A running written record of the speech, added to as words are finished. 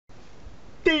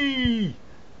D!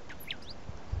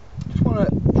 Just want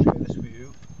to share this with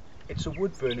you. It's a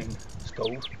wood burning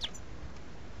stove.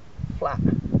 Flat.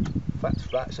 Fat's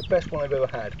flat. It's the best one I've ever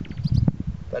had.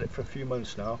 I've had it for a few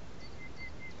months now.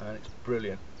 And it's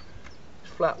brilliant.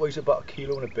 It's flat, weighs about 1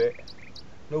 kilo and a bit.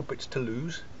 No bits to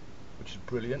lose, which is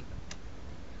brilliant.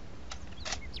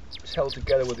 It's held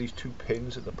together with these 2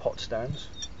 pins at the pot stands.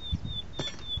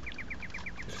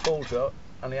 It folds up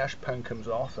and the ash pan comes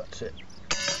off, that's it.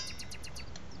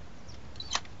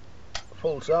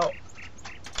 Folds out,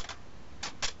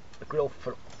 the grill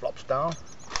flops down.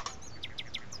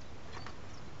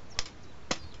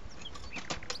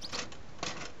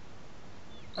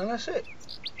 And that's it.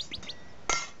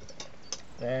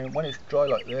 Then when it's dry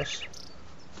like this,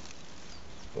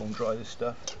 bone dry this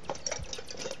stuff,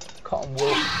 cotton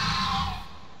wool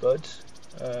buds,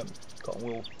 cotton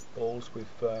wool balls with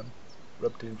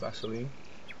rubbed in Vaseline.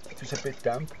 If it's a bit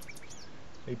damp,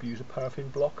 maybe use a paraffin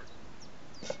block.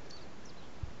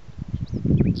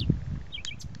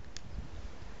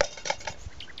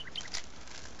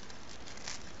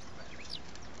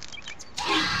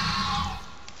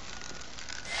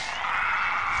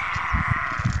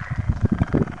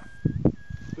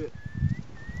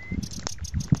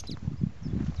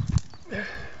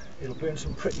 It'll burn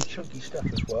some pretty chunky stuff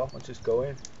as well once it's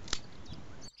going.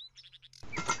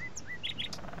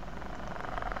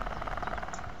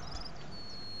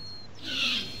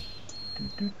 Do,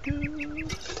 do, do.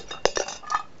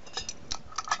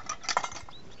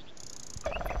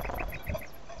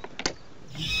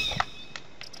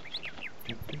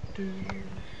 Do, do, do.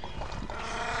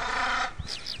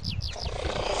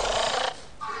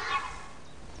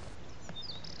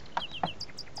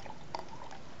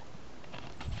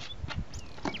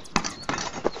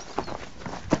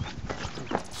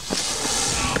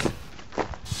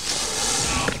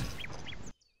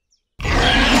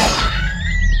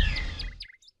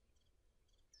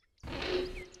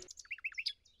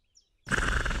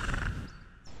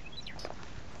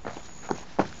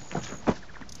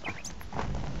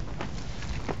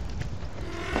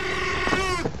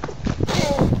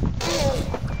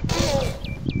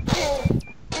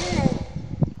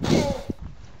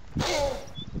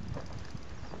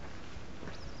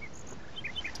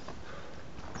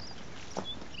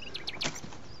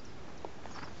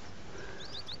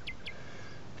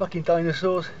 Fucking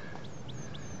dinosaurs.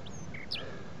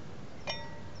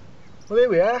 Well, there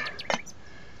we are.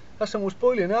 That's almost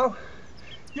boiling now.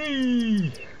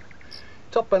 Yee!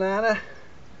 Top banana.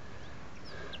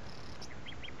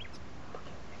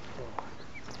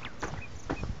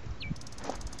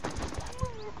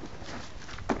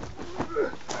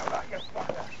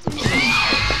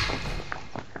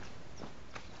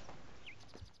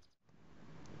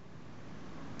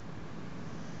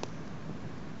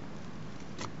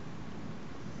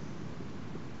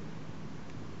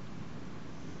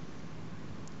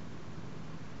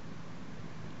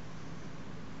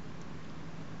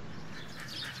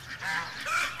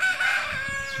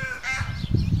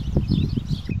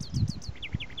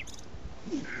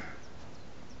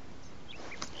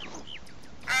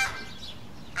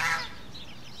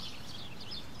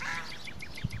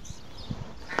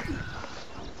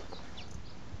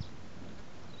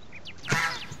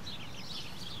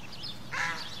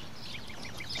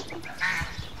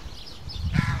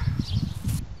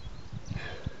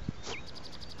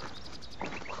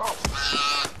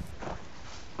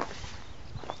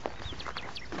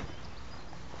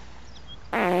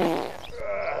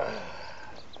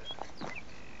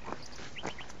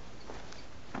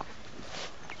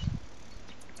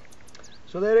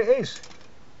 So there it is.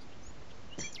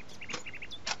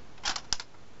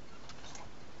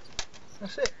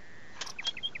 That's it.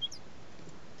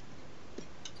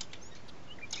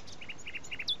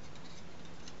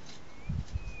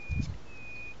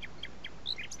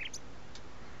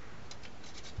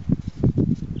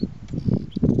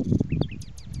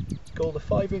 It's called the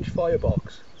 5-inch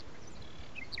Firebox.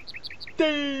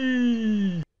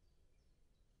 Dee!